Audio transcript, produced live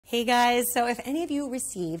Hey guys, so if any of you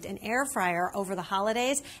received an air fryer over the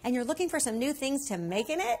holidays and you're looking for some new things to make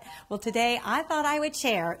in it, well today I thought I would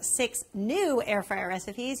share 6 new air fryer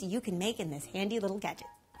recipes you can make in this handy little gadget.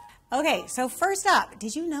 Okay, so first up,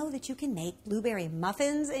 did you know that you can make blueberry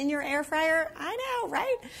muffins in your air fryer? I know,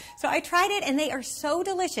 right? So I tried it and they are so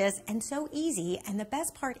delicious and so easy, and the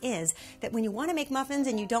best part is that when you want to make muffins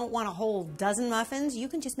and you don't want a whole dozen muffins, you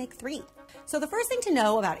can just make 3. So the first thing to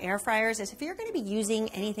know about air fryers is if you're going to be using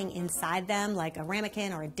anything inside them, like a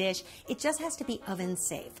ramekin or a dish, it just has to be oven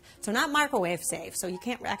safe. So not microwave safe, so you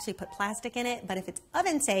can't actually put plastic in it, but if it's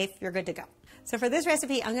oven safe, you're good to go. So for this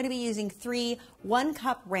recipe, I'm going to be using 3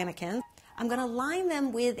 1-cup ramekins. I'm going to line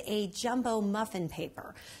them with a jumbo muffin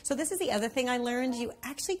paper. So this is the other thing I learned. You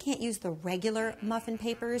actually can't use the regular muffin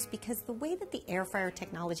papers because the way that the air fryer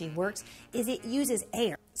technology works is it uses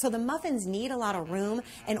air. So the muffins need a lot of room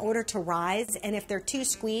in order to rise, and if they're too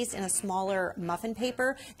squeezed in a smaller muffin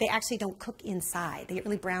paper, they actually don't cook inside. They get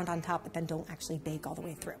really browned on top, but then don't actually bake all the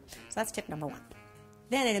way through. So that's tip number 1.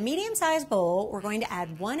 Then in a medium-sized bowl, we're going to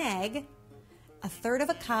add 1 egg,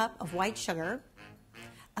 1/3 cup of white sugar,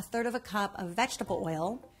 1/3 cup of vegetable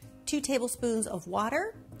oil, 2 tablespoons of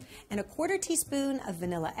water, and 1/4 teaspoon of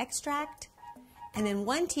vanilla extract, and then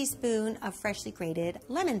 1 teaspoon of freshly grated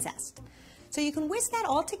lemon zest. So you can whisk that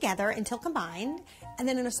all together until combined, and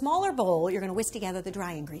then in a smaller bowl, you're going to whisk together the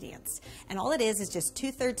dry ingredients. And all it is just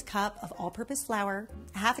 2/3 cup of all-purpose flour,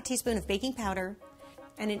 1/2 teaspoon of baking powder,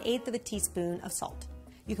 and 1/8 teaspoon of salt.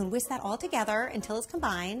 You can whisk that all together until it's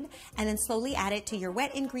combined, and then slowly add it to your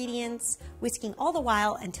wet ingredients, whisking all the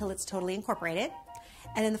while until it's totally incorporated.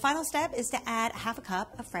 And then the final step is to add 1/2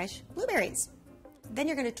 cup of fresh blueberries. Then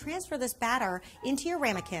you're going to transfer this batter into your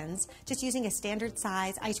ramekins, just using a standard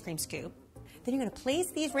size ice cream scoop. Then you're going to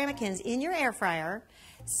place these ramekins in your air fryer,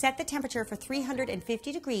 set the temperature for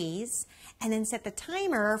 350 degrees, and then set the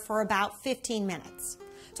timer for about 15 minutes.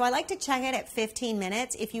 So I like to check it at 15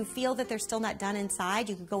 minutes. If you feel that they're still not done inside,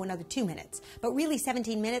 you could go another 2 minutes. But really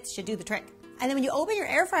 17 minutes should do the trick. And then when you open your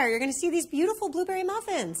air fryer, you're going to see these beautiful blueberry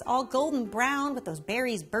muffins, all golden brown with those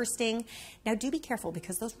berries bursting. Now do be careful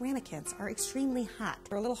because those ramekins are extremely hot.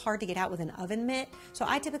 They're a little hard to get out with an oven mitt. So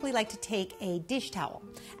I typically like to take a dish towel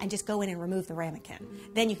and just go in and remove the ramekin.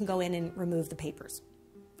 Then you can go in and remove the papers.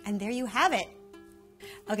 And there you have it.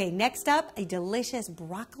 Okay, next up, a delicious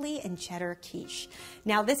broccoli and cheddar quiche.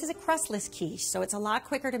 Now this is a crustless quiche, so it's a lot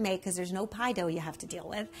quicker to make because there's no pie dough you have to deal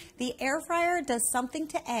with. The air fryer does something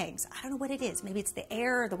to eggs. I don't know what it is. Maybe it's the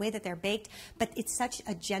air or the way that they're baked, but it's such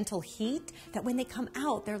a gentle heat that when they come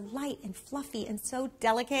out, they're light and fluffy and so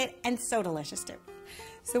delicate and so delicious too.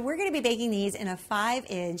 So we're going to be baking these in a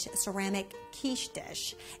 5-inch ceramic quiche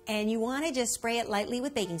dish, and you want to just spray it lightly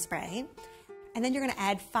with baking spray. And then you're going to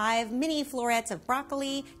add 5 mini florets of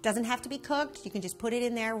broccoli. Doesn't have to be cooked. You can just put it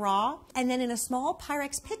in there raw. And then in a small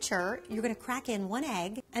Pyrex pitcher, you're going to crack in 1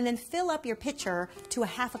 egg and then fill up your pitcher to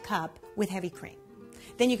 1/2 cup with heavy cream.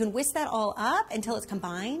 Then you can whisk that all up until it's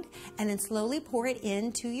combined and then slowly pour it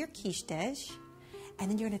into your quiche dish. And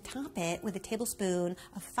then you're going to top it with a tablespoon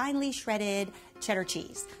of finely shredded cheddar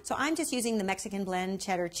cheese. So I'm just using the Mexican blend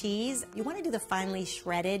cheddar cheese. You want to do the finely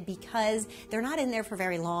shredded because they're not in there for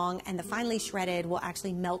very long, and the finely shredded will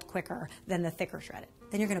actually melt quicker than the thicker shredded.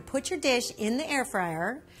 Then you're going to put your dish in the air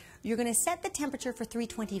fryer. You're going to set the temperature for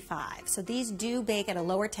 325. So these do bake at a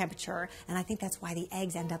lower temperature, and I think that's why the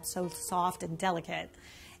eggs end up so soft and delicate.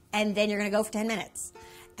 And then you're going to go for 10 minutes.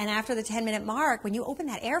 And after the 10-minute mark, when you open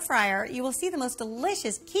that air fryer, you will see the most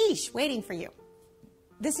delicious quiche waiting for you.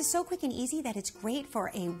 This is so quick and easy that it's great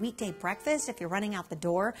for a weekday breakfast if you're running out the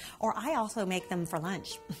door, or I also make them for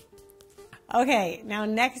lunch. Okay, now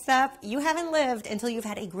next up, you haven't lived until you've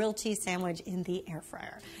had a grilled cheese sandwich in the air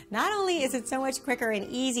fryer. Not only is it so much quicker and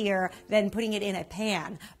easier than putting it in a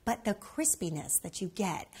pan, but the crispiness that you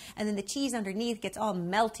get, and then the cheese underneath gets all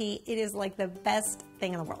melty. It is like the best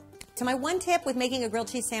thing in the world. So my 1 tip with making a grilled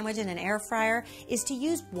cheese sandwich in an air fryer is to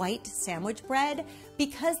use white sandwich bread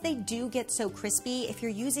because they do get so crispy. If you're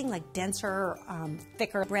using like denser,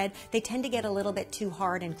 thicker bread, they tend to get a little bit too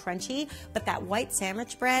hard and crunchy, but that white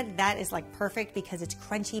sandwich bread, that is like perfect because it's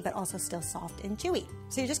crunchy but also still soft and chewy.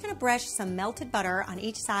 So you're just going to brush some melted butter on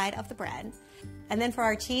each side of the bread. And then for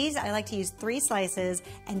our cheese, I like to use 3 slices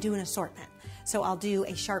and do an assortment. So I'll do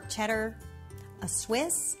a sharp cheddar, a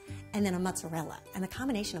Swiss, and then a mozzarella. And the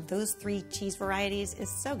combination of those 3 cheese varieties is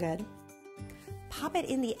so good. Pop it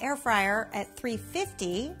in the air fryer at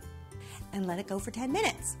 350 and let it go for 10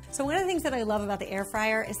 minutes. So one of the things that I love about the air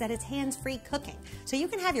fryer is that it's hands-free cooking. So you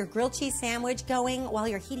can have your grilled cheese sandwich going while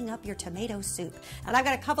you're heating up your tomato soup. And I've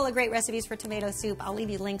got a couple of great recipes for tomato soup. I'll leave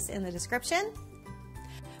you links in the description.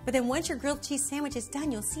 But then once your grilled cheese sandwich is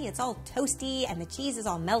done, you'll see it's all toasty and the cheese is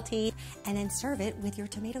all melty, and then serve it with your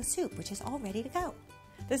tomato soup, which is all ready to go.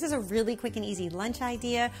 This is a really quick and easy lunch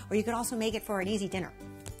idea, or you could also make it for an easy dinner.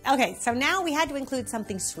 Okay, so now we had to include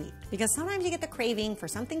something sweet, because sometimes you get the craving for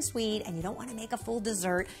something sweet and you don't want to make a full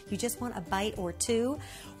dessert, you just want a bite or two.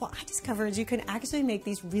 Well, I discovered you can actually make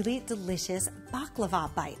these really delicious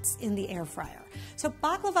baklava bites in the air fryer. So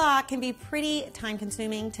baklava can be pretty time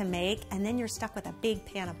consuming to make, and then you're stuck with a big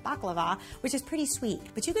pan of baklava, which is pretty sweet.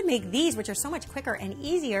 But you can make these, which are so much quicker and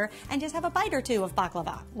easier, and just have a bite or two of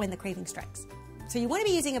baklava when the craving strikes. So you want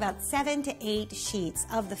to be using about 7 to 8 sheets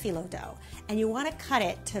of the phyllo dough, and you want to cut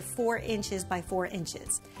it to 4 inches by 4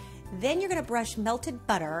 inches. Then you're going to brush melted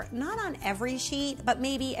butter, not on every sheet, but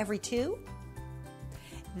maybe every 2.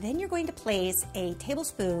 Then you're going to place a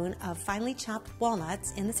tablespoon of finely chopped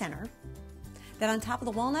walnuts in the center. Then on top of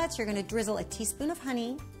the walnuts, you're going to drizzle a teaspoon of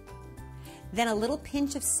honey, then a little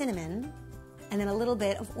pinch of cinnamon, and then a little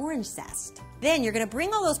bit of orange zest. Then you're going to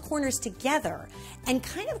bring all those corners together and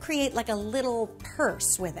kind of create like a little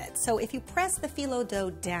purse with it. So if you press the phyllo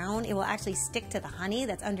dough down, it will actually stick to the honey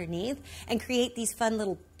that's underneath and create these fun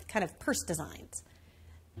little kind of purse designs.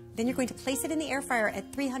 Then you're going to place it in the air fryer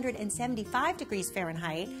at 375 degrees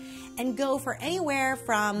Fahrenheit and go for anywhere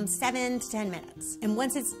from 7 to 10 minutes. And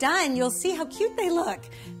once it's done, you'll see how cute they look.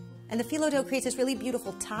 And the phyllo dough creates this really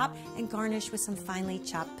beautiful top and garnish with some finely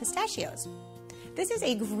chopped pistachios. This is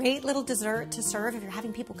a great little dessert to serve if you're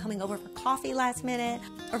having people coming over for coffee last minute,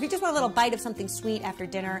 or if you just want a little bite of something sweet after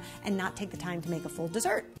dinner and not take the time to make a full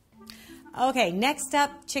dessert. Okay, next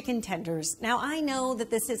up, chicken tenders. Now I know that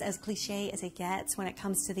this is as cliche as it gets when it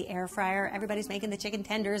comes to the air fryer. Everybody's making the chicken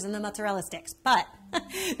tenders and the mozzarella sticks, but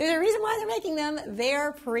there's a reason why they're making them.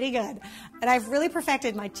 They're pretty good. And I've really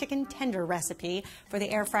perfected my chicken tender recipe for the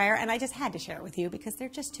air fryer, and I just had to share it with you because they're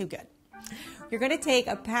just too good. You're going to take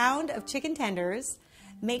a pound of chicken tenders.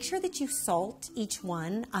 Make sure that you salt each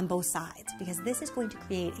one on both sides, because this is going to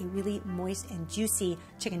create a really moist and juicy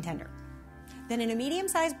chicken tender. Then in a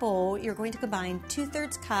medium-sized bowl, you're going to combine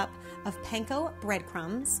 2/3 cup of panko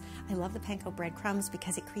breadcrumbs. I love the panko breadcrumbs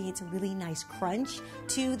because it creates a really nice crunch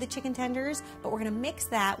to the chicken tenders, but we're going to mix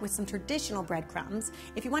that with some traditional breadcrumbs.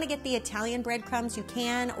 If you want to get the Italian breadcrumbs, you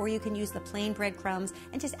can, or you can use the plain breadcrumbs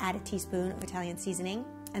and just add a teaspoon of Italian seasoning.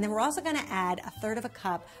 And then we're also going to add 1/3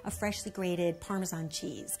 cup of freshly grated Parmesan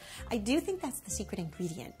cheese. I do think that's the secret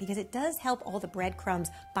ingredient because it does help all the breadcrumbs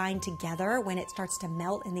bind together when it starts to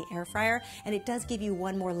melt in the air fryer, and it does give you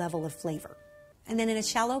one more level of flavor. And then in a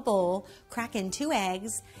shallow bowl, crack in 2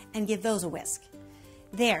 eggs and give those a whisk.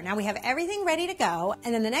 There, now we have everything ready to go,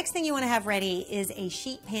 and then the next thing you want to have ready is a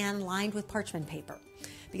sheet pan lined with parchment paper,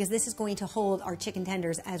 because this is going to hold our chicken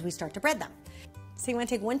tenders as we start to bread them. So you want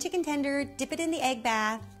to take 1 chicken tender, dip it in the egg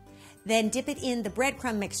bath, then dip it in the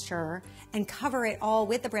breadcrumb mixture and cover it all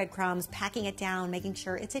with the breadcrumbs, packing it down, making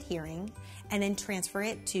sure it's adhering, and then transfer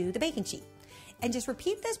it to the baking sheet. And just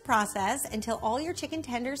repeat this process until all your chicken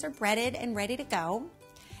tenders are breaded and ready to go.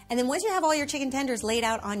 And then once you have all your chicken tenders laid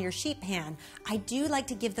out on your sheet pan, I do like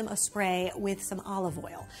to give them a spray with some olive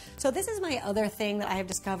oil. So this is my other thing that I have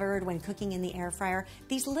discovered when cooking in the air fryer.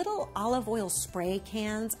 These little olive oil spray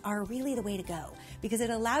cans are really the way to go because it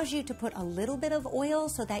allows you to put a little bit of oil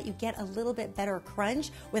so that you get a little bit better crunch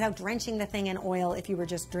without drenching the thing in oil if you were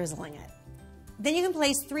just drizzling it. Then you can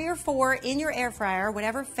place 3 or 4 in your air fryer,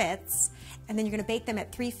 whatever fits, and then you're going to bake them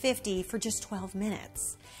at 350 for just 12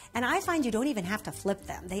 minutes. And I find you don't even have to flip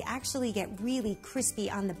them. They actually get really crispy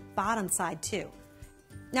on the bottom side too.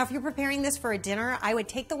 Now, if you're preparing this for a dinner, I would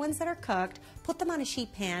take the ones that are cooked, put them on a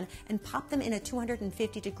sheet pan, and pop them in a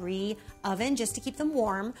 250-degree oven just to keep them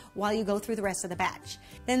warm while you go through the rest of the batch.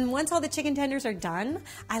 Then once all the chicken tenders are done,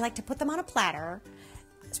 I like to put them on a platter,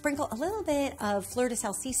 sprinkle a little bit of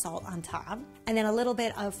fleur-de-sel sea salt on top, and then a little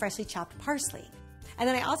bit of freshly chopped parsley. And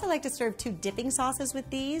then I also like to serve 2 dipping sauces with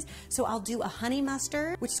these. So I'll do a honey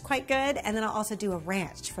mustard, which is quite good, and then I'll also do a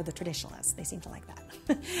ranch for the traditionalists. They seem to like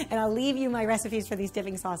that. And I'll leave you my recipes for these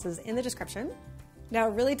dipping sauces in the description. Now, a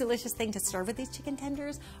really delicious thing to serve with these chicken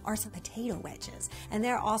tenders are some potato wedges, and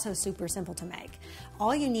they're also super simple to make.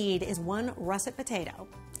 All you need is 1 russet potato.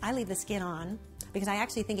 I leave the skin on because I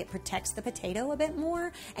actually think it protects the potato a bit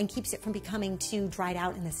more and keeps it from becoming too dried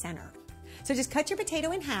out in the center. So just cut your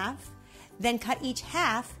potato in half, then cut each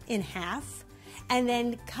half in half, and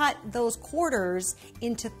then cut those quarters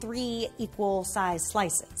into 3 equal size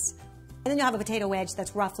slices. And then you'll have a potato wedge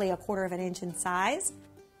that's roughly 1/4 inch in size.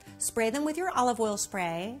 Spray them with your olive oil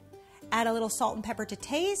spray, add a little salt and pepper to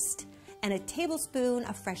taste, and a tablespoon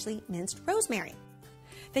of freshly minced rosemary.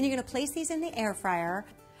 Then you're going to place these in the air fryer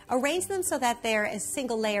Arrange them so that they're as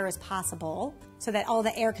single layer as possible, so that all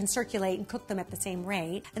the air can circulate and cook them at the same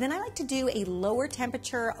rate. And then I like to do a lower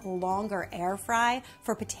temperature, longer air fry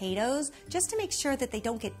for potatoes, just to make sure that they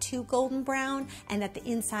don't get too golden brown and that the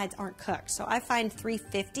insides aren't cooked. So I find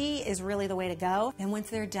 350 is really the way to go. And once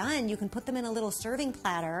they're done, you can put them in a little serving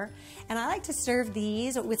platter. And I like to serve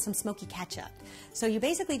these with some smoky ketchup. So you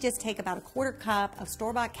basically just take about a 1/4 cup of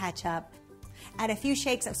store-bought ketchup, add a few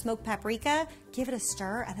shakes of smoked paprika, give it a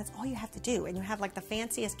stir, and that's all you have to do. And you have like the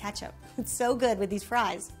fanciest ketchup. It's so good with these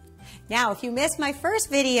fries. Now, if you missed my first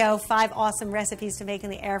video, 5 awesome recipes to make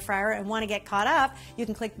in the air fryer, and want to get caught up, you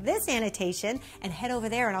can click this annotation and head over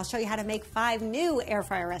there, and I'll show you how to make 5 new air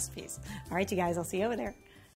fryer recipes. All right, you guys, I'll see you over there.